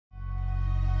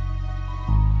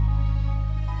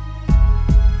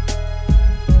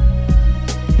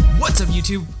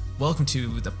YouTube, welcome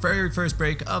to the very first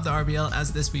break of the RBL,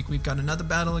 as this week we've got another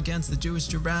battle against the Jewish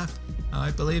Giraffe.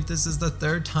 I believe this is the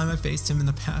third time I faced him in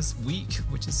the past week,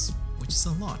 which is a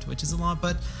lot,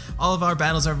 but all of our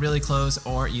battles are really close,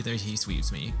 or either he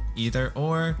sweeps me,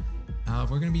 or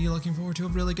we're gonna be looking forward to a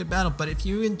really good battle. But if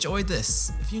you enjoyed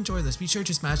this, be sure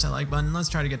to smash that like button. Let's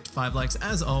try to get to 5 likes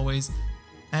as always.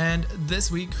 And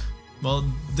this week, well,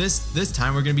 this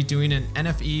time we're gonna be doing an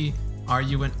NFE Are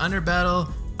You an Under battle.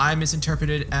 I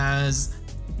misinterpreted as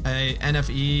a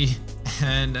NFE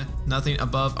and nothing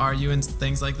above Are You and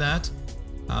things like that.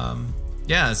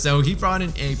 Yeah, so he brought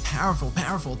in a powerful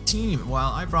team,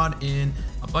 while I brought in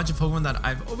a bunch of Pokemon that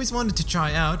I've always wanted to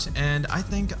try out, and I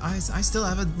think I still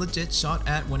have a legit shot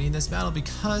at winning this battle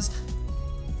because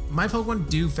my Pokemon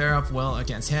do fare up well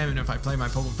against him, and if I play my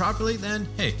Pokemon properly, then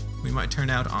hey, we might turn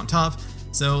out on top.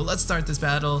 So let's start this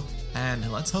battle, and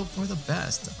let's hope for the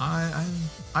best.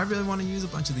 I really want to use a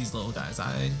bunch of these little guys.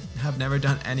 I have never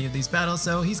done any of these battles,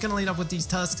 so he's gonna lead up with these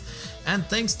tusks, and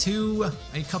thanks to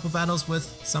a couple battles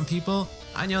with some people,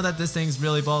 I know that this thing's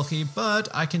really bulky, but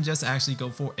I can just actually go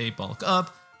for a bulk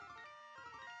up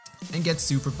and get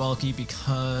super bulky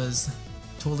because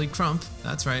totally Crump,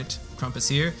 that's right, Crump is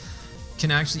here,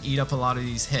 can actually eat up a lot of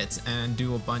these hits and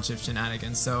do a bunch of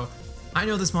shenanigans. So I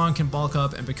know this mon can bulk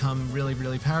up and become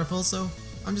really powerful, so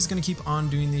I'm just gonna keep on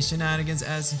doing these shenanigans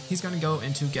as he's gonna go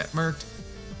into Get Murked,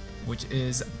 which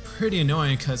is pretty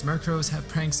annoying because Murkrows have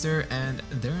Prankster and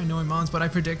they're annoying mons, but I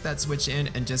predict that switch in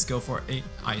and just go for a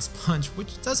Ice Punch,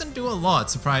 which doesn't do a lot,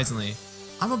 surprisingly.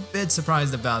 I'm a bit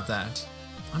surprised about that.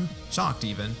 I'm shocked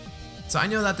even. So I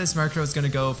know that this Murkrow is gonna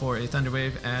go for a Thunder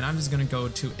Wave, and I'm just gonna go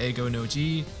to Ego no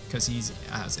G because he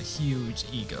has a huge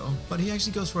ego, but he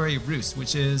actually goes for a Roost,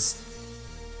 which is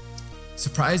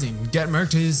surprising. Get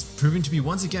Murked is proving to be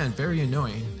once again very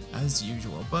annoying as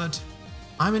usual, but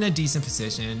I'm in a decent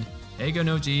position. Ego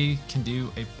no G can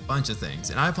do a bunch of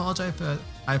things, and I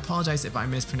apologize if I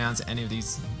mispronounce any of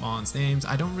these mons' names.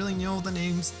 I don't really know the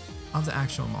names of the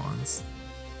actual mons,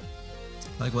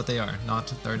 like what they are, not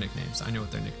their nicknames. I know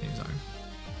what their nicknames are.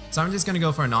 So I'm just gonna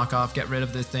go for a knockoff, get rid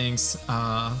of this thing's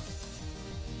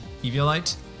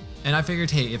Eviolite. And I figured,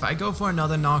 hey, if I go for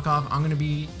another knockoff, I'm gonna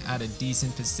be at a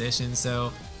decent position.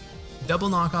 So double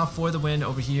knockoff for the win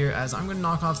over here, as I'm gonna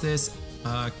knock off this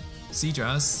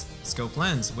Seadra's Scope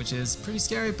Lens, which is pretty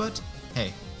scary, but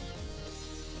hey,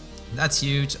 that's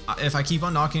huge. If I keep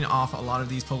on knocking off a lot of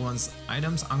these Pokemon's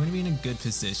items, I'm gonna be in a good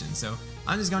position. So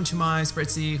I'm just going to my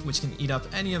Spritzy, which can eat up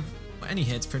any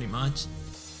hits pretty much,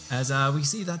 as we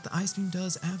see that the Ice Beam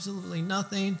does absolutely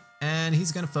nothing, and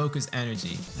he's gonna focus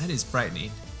energy. That is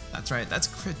frightening. That's right, that's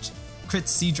crit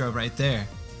Seadra right there.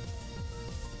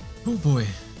 Oh boy,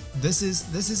 this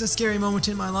is a scary moment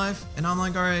in my life, and I'm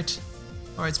like, alright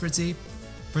Spritzy.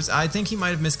 I think he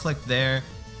might have misclicked there,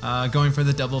 going for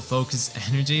the double focus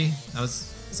energy. That was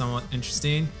somewhat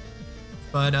interesting.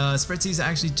 But Spritzy's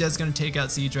actually just gonna take out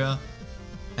Seadra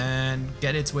and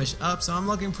get its wish up, so I'm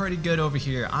looking pretty good over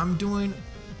here. I'm doing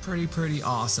pretty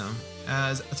awesome,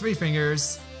 as Three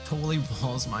Fingers totally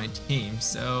walls my team,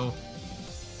 so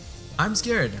I'm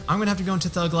scared. I'm gonna have to go into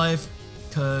Thug Life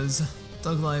because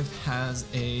Thug Life has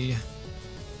a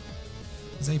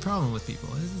problem with people.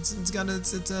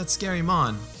 It's a scary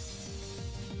mon,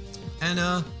 and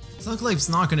Thug Life's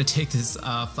not gonna take this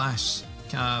flash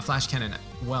cannon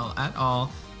well at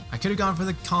all. I could have gone for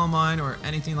the Calm Mind or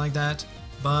anything like that,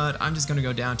 but I'm just gonna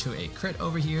go down to a crit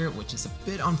over here, which is a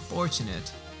bit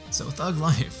unfortunate. So Thug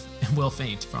Life will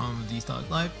faint from the Thug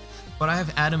Life, but I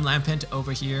have Adam Lampent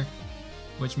over here,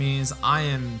 which means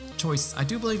I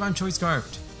do believe I'm Choice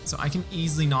Scarfed, so I can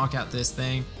easily knock out this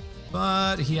thing,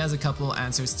 but he has a couple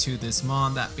answers to this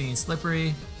mon, that being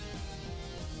Slippery,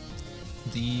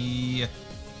 the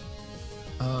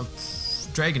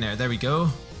Dragonair, there we go.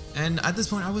 And at this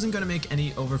point I wasn't going to make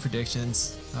any over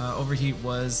predictions. Overheat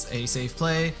was a safe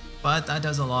play, but that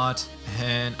does a lot,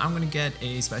 and I'm going to get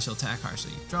a special attack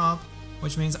harshly drop,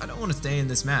 which means I don't want to stay in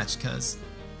this match because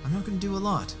I'm not going to do a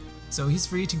lot. So he's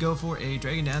free to go for a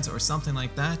Dragon Dance or something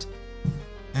like that,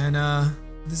 and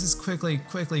this is quickly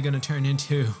going to turn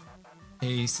into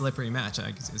a slippery match,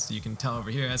 as you can tell over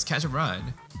here, as Catch a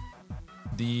Ride.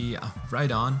 The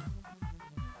Rhydon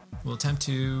will attempt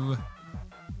to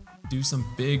do some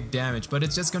big damage, but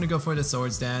it's just going to go for the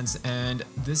Swords Dance, and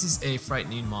this is a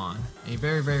frightening mon, a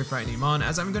very frightening mon,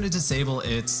 as I'm going to disable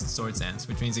its Swords Dance,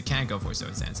 which means it can't go for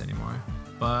Swords Dance anymore.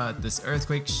 But this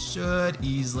Earthquake should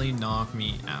easily knock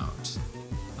me out.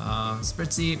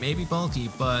 Spritzy may be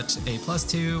bulky, but a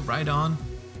 +2 Rhydon.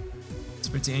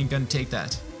 Spritzy ain't gonna take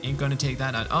that. Ain't gonna take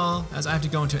that at all, as I have to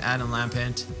go into Adam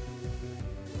Lampent.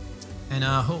 And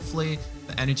hopefully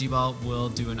the energy ball will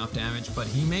do enough damage, but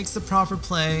he makes the proper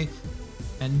play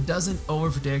and doesn't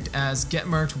overpredict as Get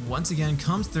Murked once again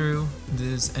comes through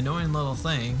this annoying little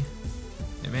thing.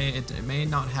 It may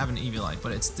not have an Eviolite,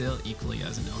 but it's still equally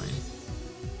as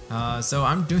annoying. So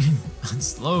I'm doing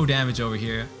slow damage over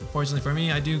here. Fortunately for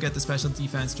me, I do get the special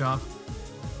defense drop,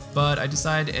 but I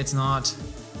decide it's not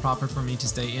proper for me to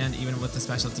stay in even with the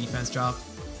special defense drop.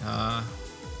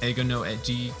 Ego no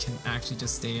Edgy can actually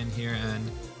just stay in here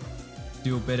and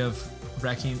do a bit of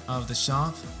wrecking of the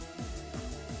shop.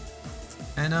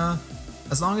 And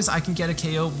as long as I can get a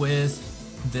KO with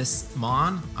this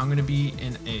Mon, I'm gonna be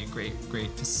in a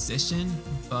great position,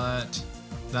 but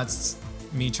that's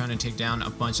me trying to take down a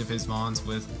bunch of his Mons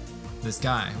with this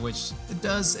guy, which it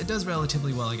does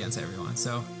relatively well against everyone.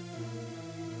 So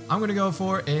I'm gonna go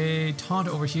for a taunt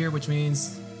over here, which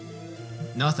means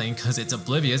nothing because it's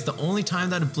Oblivious. The only time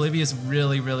that Oblivious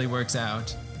really works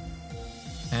out.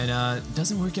 And it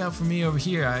doesn't work out for me over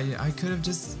here. I could have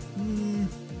just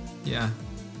yeah,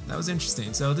 that was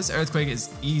interesting. So this Earthquake is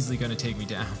easily gonna take me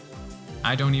down.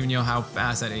 I don't even know how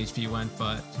fast that HP went,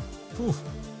 but whew,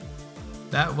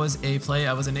 that was a play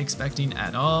I wasn't expecting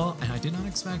at all, and I did not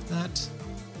expect that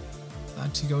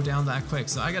to go down that quick.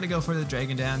 So I gotta go for the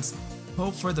Dragon Dance,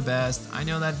 hope for the best. I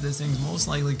know that this thing's most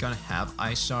likely gonna have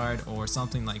Ice Shard or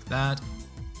something like that,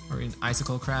 or an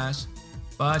Icicle Crash,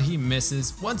 but he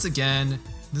misses once again.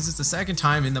 This is the second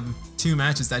time in the 2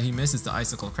 matches that he misses the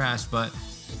Icicle Crash, but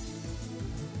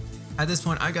at this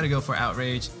point I gotta go for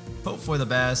Outrage, hope for the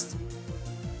best,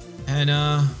 and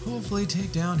hopefully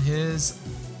take down his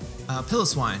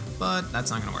Piloswine, but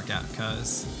that's not gonna work out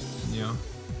because, you know,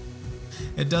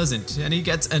 it doesn't, and he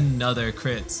gets another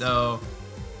crit, so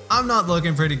I'm not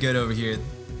looking pretty good over here.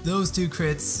 Those 2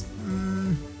 crits,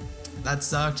 that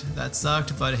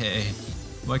sucked, but hey,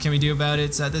 what can we do about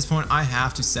it? So at this point I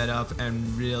have to set up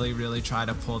and really try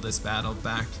to pull this battle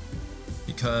back,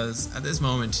 because at this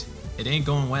moment it ain't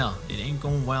going well. It ain't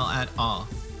going well at all.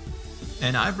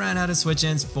 And I've ran out of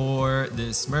switch-ins for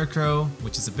this Murkrow,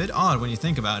 which is a bit odd when you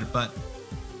think about it, but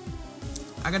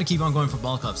I gotta keep on going for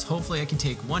bulk ups. Hopefully I can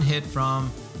take 1 hit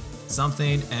from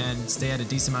something and stay at a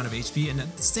decent amount of HP, and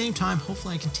at the same time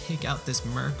hopefully I can take out this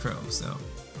Murkrow. So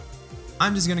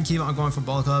I'm just gonna keep on going for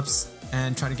bulk ups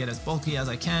and try to get as bulky as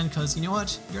I can, because you know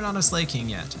what? You're not a Slay King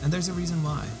yet, and there's a reason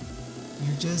why.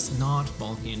 You're just not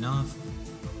bulky enough,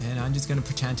 and I'm just gonna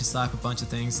pretend to slap a bunch of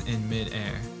things in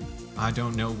mid-air. I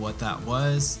don't know what that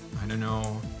was. I don't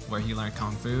know where he learned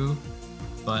Kung Fu,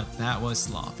 but that was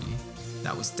sloppy.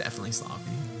 That was definitely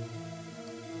sloppy.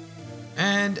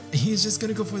 And he's just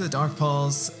gonna go for the Dark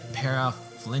Pulse. Para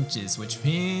flinches, which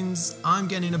means I'm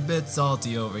getting a bit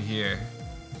salty over here.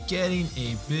 Getting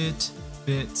a bit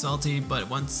salty, but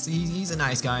once he's a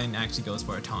nice guy and actually goes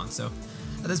for a taunt. So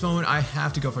at this moment I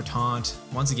have to go for taunt.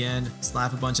 Once again,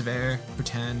 slap a bunch of air,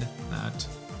 pretend that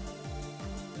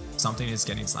something is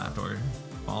getting slapped or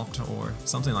bulked or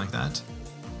something like that.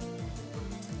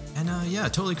 And yeah,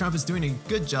 totally Crump is doing a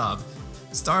good job.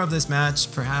 Star of this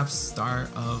match, perhaps star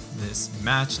of this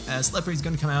match, as Slippery's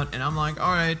gonna come out, and I'm like,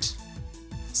 alright,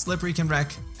 Slippery can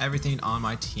wreck everything on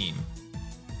my team.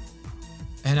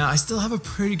 And I still have a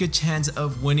pretty good chance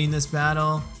of winning this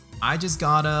battle. I just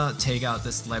gotta take out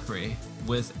the Slippery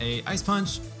with a Ice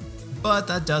Punch, but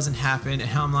that doesn't happen,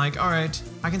 and I'm like, alright,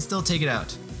 I can still take it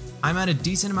out. I'm at a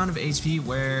decent amount of HP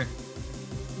where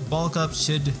bulk up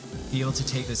should be able to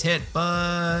take this hit,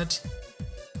 but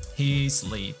he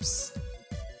sleeps.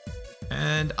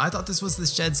 And I thought this was the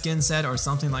Shed Skin set or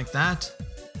something like that.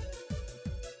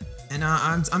 And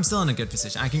I'm still in a good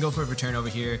position. I can go for a return over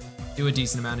here, do a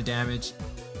decent amount of damage,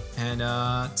 and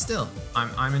still,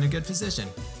 I'm in a good position.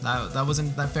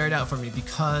 That fared out for me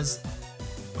because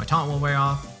my taunt will wear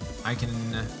off. I can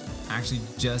actually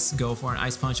just go for an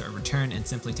Ice Punch or return and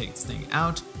simply take this thing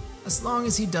out, as long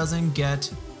as he doesn't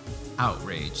get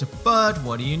outraged. But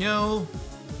what do you know?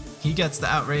 He gets the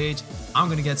outrage, I'm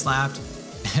gonna get slapped,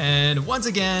 and once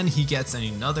again he gets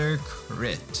another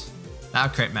crit.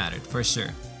 That crit mattered for sure.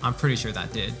 I'm pretty sure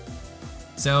that did.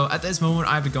 So at this moment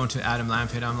I have to go into Adam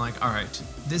Lampit. I'm like, alright,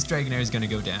 this Dragonair is gonna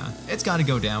go down. It's gotta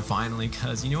go down finally,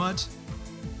 because you know what?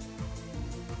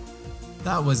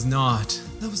 That was not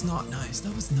nice.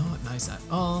 That was not nice at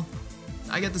all.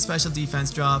 I get the special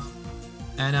defense drop,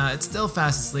 and it's still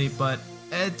fast asleep, but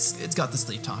it's got the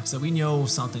sleep talk, so we know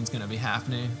something's gonna be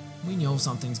happening. We know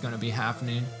something's gonna be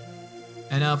happening.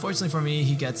 And fortunately for me,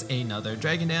 he gets another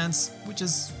Dragon Dance,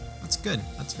 that's good,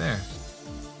 that's fair.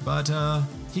 But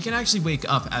he can actually wake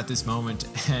up at this moment,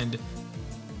 and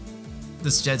the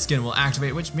Shed Skin will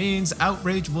activate, which means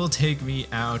Outrage will take me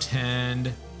out,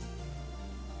 and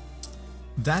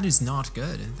that is not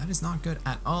good. That is not good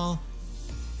at all.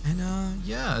 And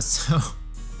yeah, so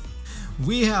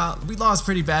we lost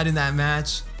pretty bad in that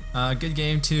match. Good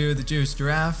game to the Jewish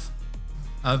Giraffe.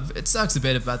 It sucks a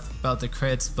bit about the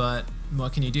crits, but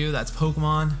what can you do? That's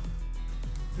Pokemon.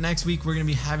 Next week we're gonna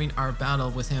be having our battle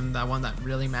with him, that one that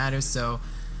really matters. So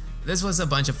this was a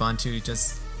bunch of fun to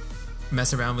just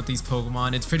mess around with these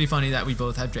Pokemon. It's pretty funny that we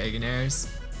both have Dragonairs,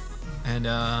 and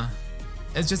I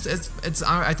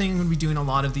think I'm gonna be doing a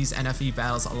lot of these NFE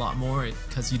battles a lot more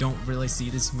because you don't really see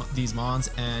these mons,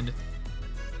 and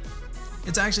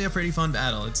it's actually a pretty fun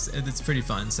battle. It's pretty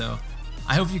fun. So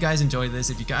I hope you guys enjoyed this.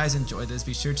 If you guys enjoyed this,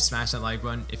 be sure to smash that like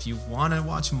button. If you want to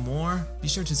watch more, be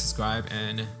sure to subscribe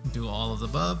and do all of the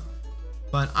above.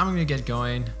 But I'm gonna get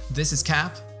going. This is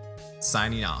Cap,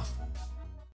 signing off.